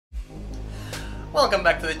Welcome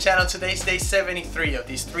back to the channel. Today's day 73 of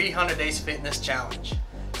this 300 days fitness challenge.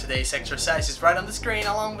 Today's exercise is right on the screen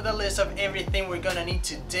along with a list of everything we're gonna need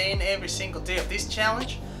today and every single day of this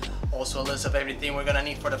challenge. Also a list of everything we're gonna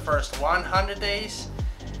need for the first 100 days.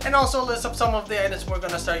 And also a list of some of the items we're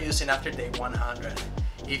gonna start using after day 100.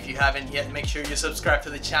 If you haven't yet, make sure you subscribe to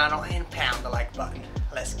the channel and pound the like button.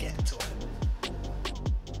 Let's get to it.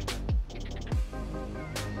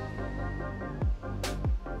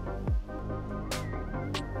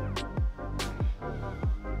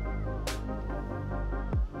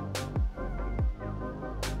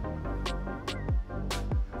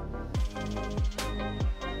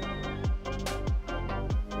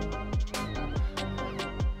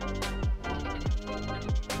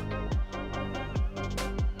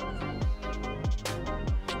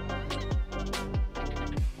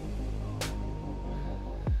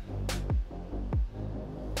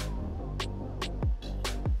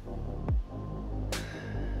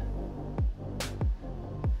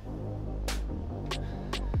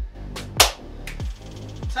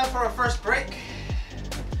 Time for our first break.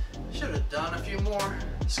 Should have done a few more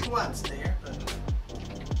squats there, but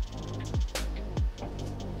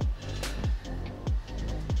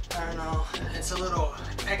I don't know. It's a little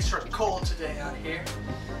extra cold today out here,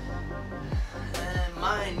 and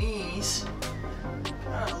my knees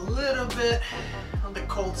are a little bit on the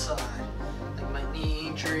cold side, like my knee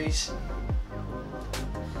injuries.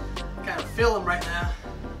 Kind of feel them right now.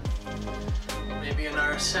 Maybe in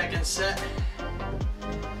our second set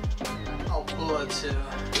I'll pull it to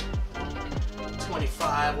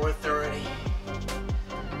 25 or 30.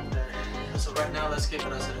 There. So right now, let's keep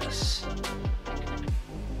it as it is.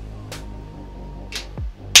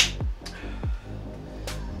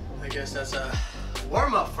 I guess that's a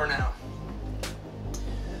warm-up for now.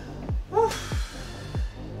 Woo.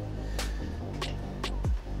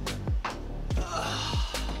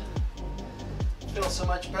 Feel so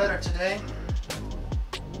much better today.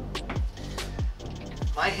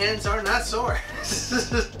 My hands are not sore.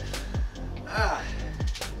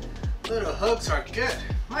 Little hooks are good.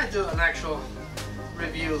 Might do an actual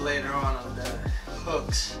review later on the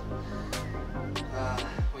hooks.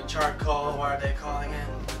 With charcoal, what are they calling it?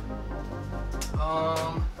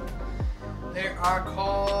 They are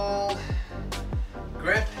called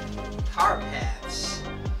grip power pads.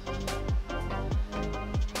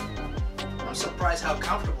 I'm surprised how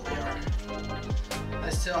comfortable they are. I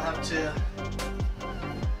still have to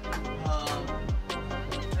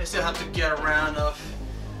get around of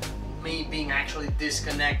me being actually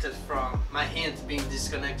disconnected from my hands being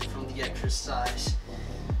disconnected from the exercise.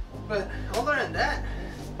 But other than that,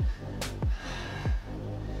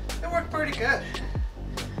 it worked pretty good.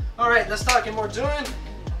 Alright, let's talk and more doing,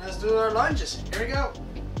 and let's do our lunges. Here we go.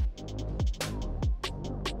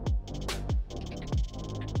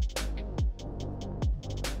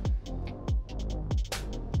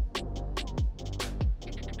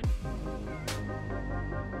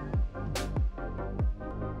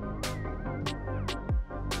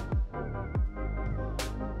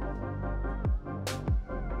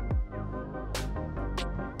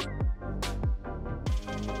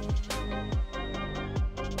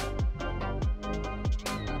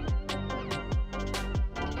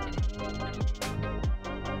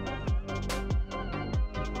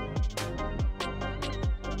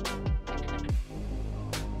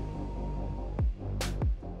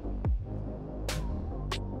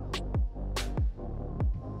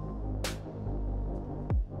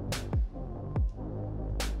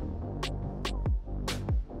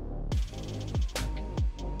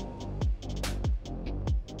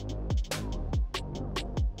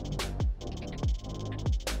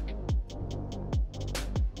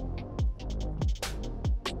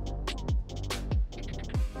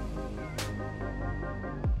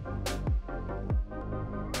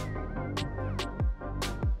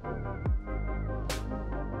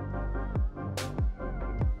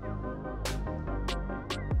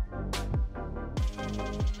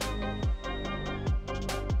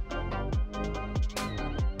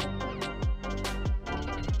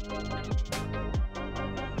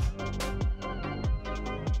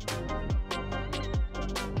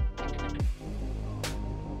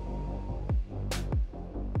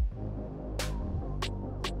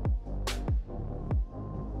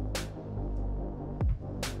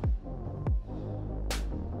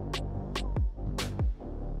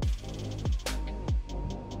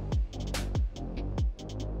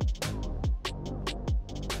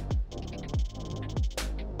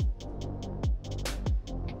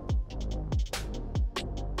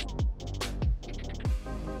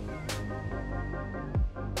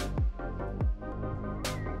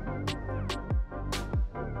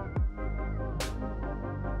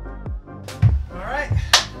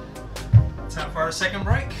 Time for our second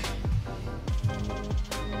break.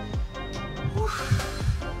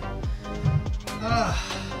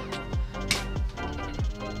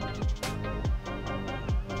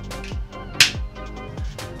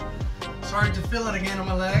 Starting to feel it again on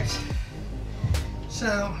my legs.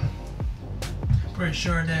 So, pretty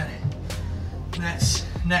sure that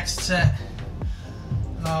next set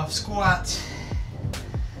of squats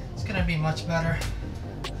is gonna be much better.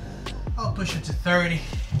 I'll push it to 30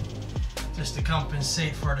 just to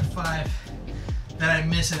compensate for the 5 that I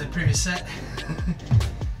missed in the previous set.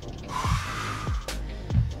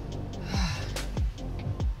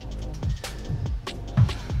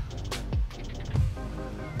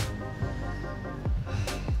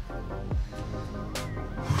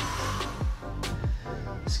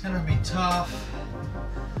 It's gonna be tough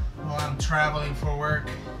while I'm traveling for work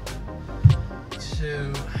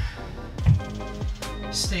to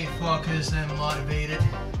stay focused and motivated.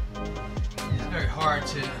 It's very hard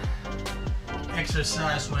to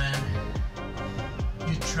exercise when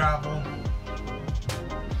you travel.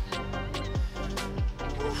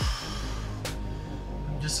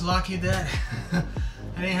 I'm just lucky that I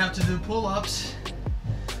didn't have to do pull-ups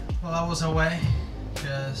while I was away,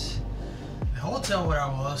 because the hotel where I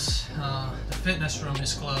was, the fitness room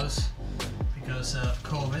is closed because of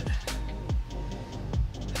COVID.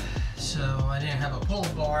 So I didn't have a pull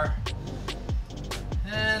bar,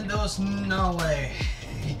 and there was no way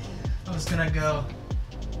I was gonna go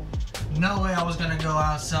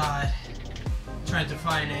outside trying to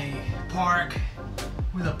find a park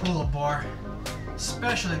with a pull-up bar,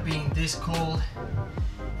 especially being this cold,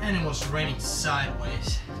 and it was raining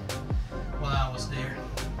sideways while I was there.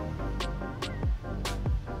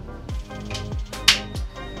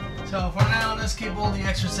 So for now, let's keep all the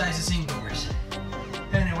exercises indoors.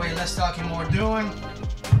 Anyway, let's talk more doing.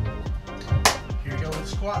 Here we go with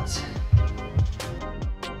squats.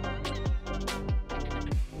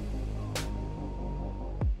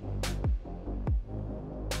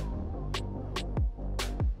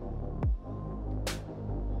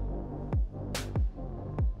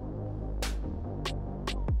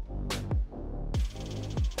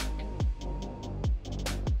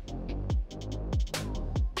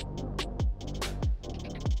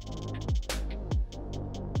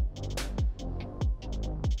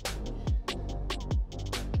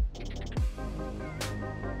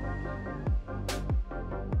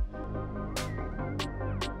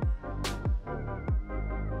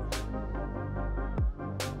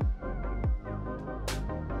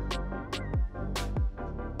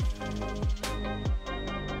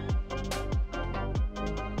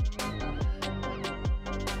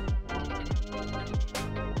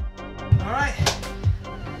 Alright,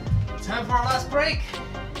 time for our last break.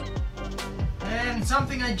 And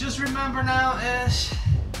something I just remember now is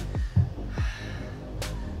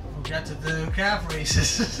forgot to do calf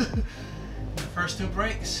raises in the first 2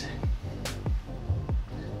 breaks.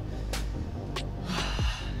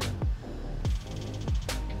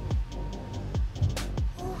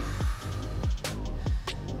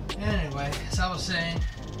 Anyway, as I was saying,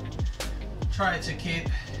 try to keep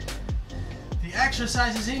the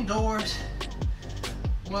exercises indoors.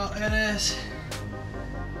 Well, it is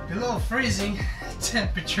below freezing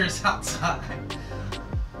temperatures outside.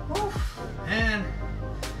 And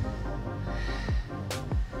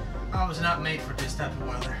I was not made for this type of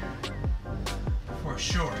weather, for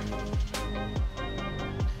sure.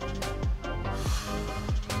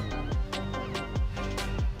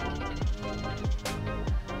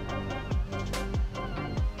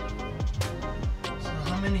 So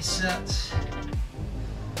how many sets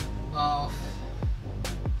of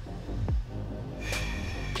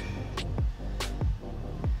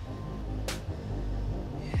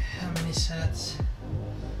sets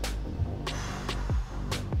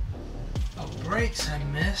of breaks I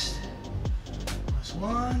missed? Was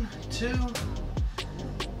 1, 2.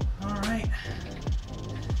 Alright.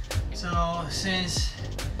 So since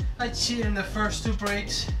I cheated in the first 2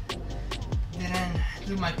 breaks, didn't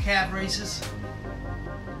do my calf raises,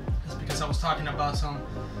 that's because I was talking about some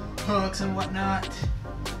hooks and whatnot.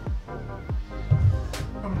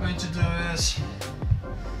 What I'm going to do is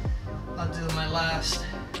I'll do my last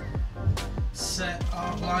set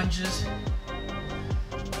of lunges.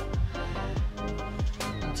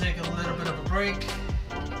 I'll take a little bit of a break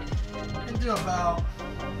and do about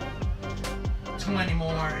 20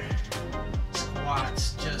 more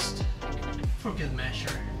squats just for good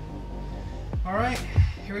measure. Alright,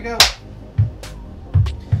 here we go.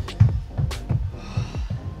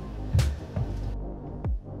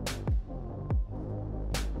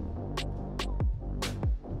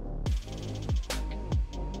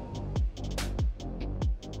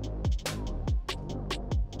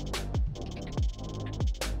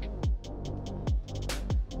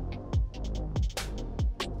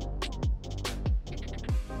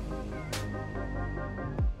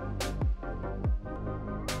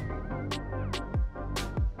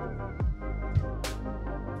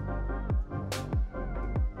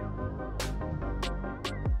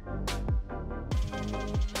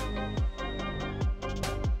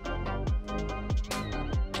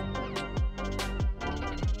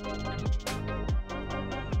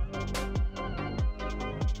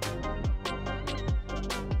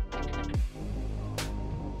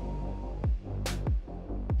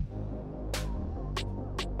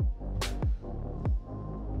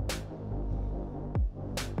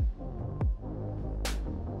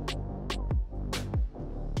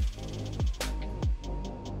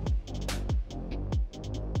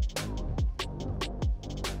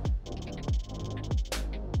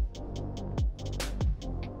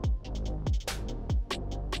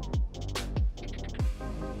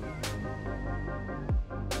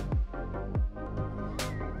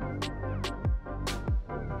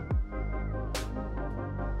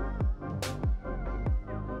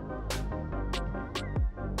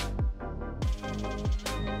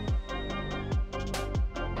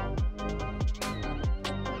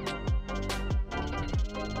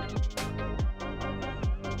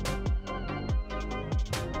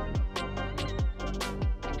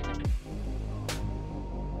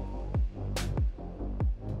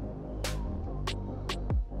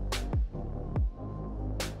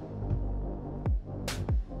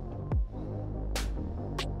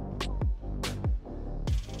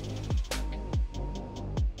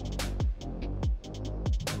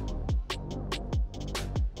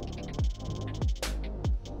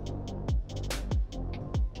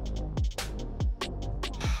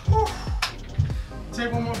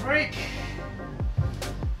 Take one more break.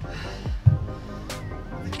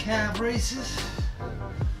 The calf raises.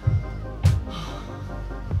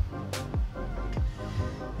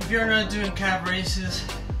 If you're not doing calf raises,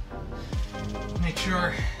 make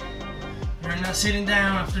sure you're not sitting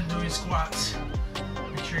down after doing squats.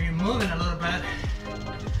 Make sure you're moving a little bit,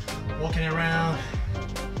 walking around.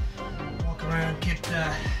 Walk around, keep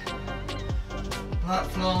the blood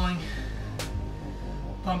flowing,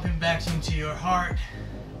 pumping back into your heart,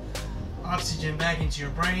 oxygen back into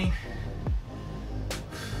your brain.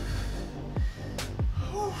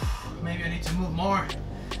 Maybe I need to move more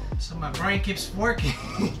so my brain keeps working.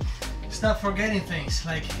 Stop forgetting things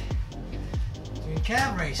like doing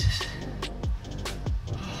calf raises.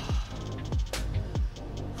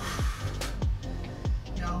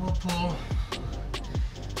 Y'all will pull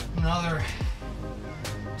another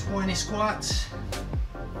 20 squats,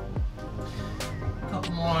 a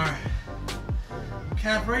couple more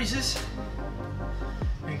calf raises,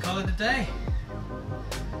 and call it a day.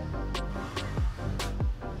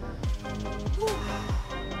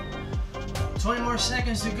 20 more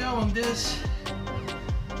seconds to go on this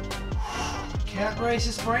calf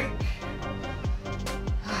raises break.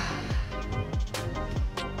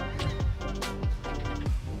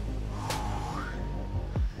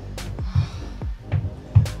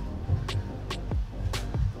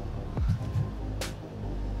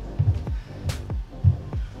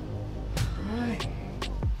 Alright,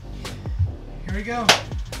 here we go.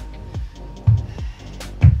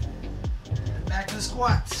 Back to the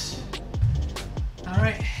squats.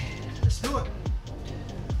 Alright, let's do it.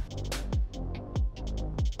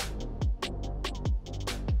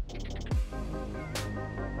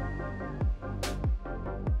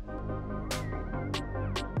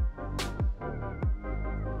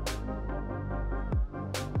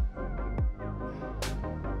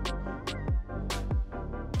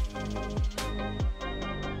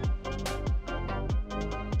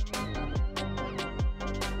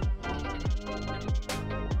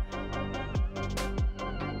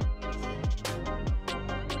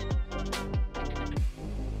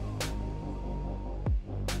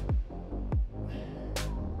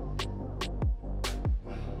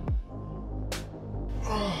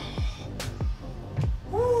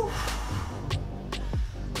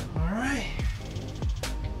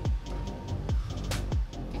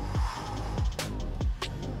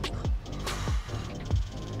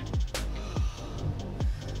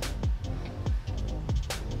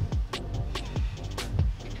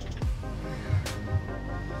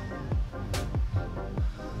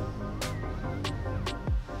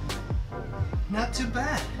 Not too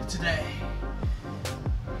bad today.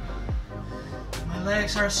 My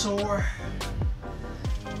legs are sore,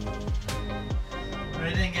 but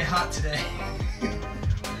it didn't get hot today.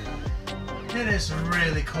 It is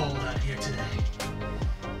really cold out here today.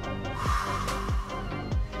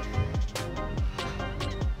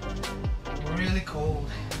 Really cold.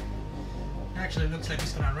 Actually, it looks like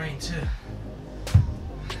it's gonna rain too.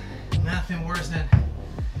 Nothing worse than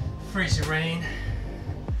freezing rain.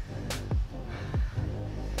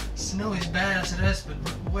 Snow is bad as it is,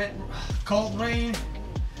 but wet, cold rain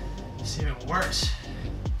is even worse.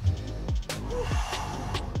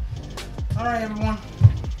 Alright everyone,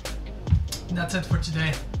 that's it for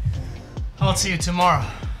today. I'll see you tomorrow.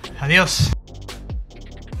 Adios.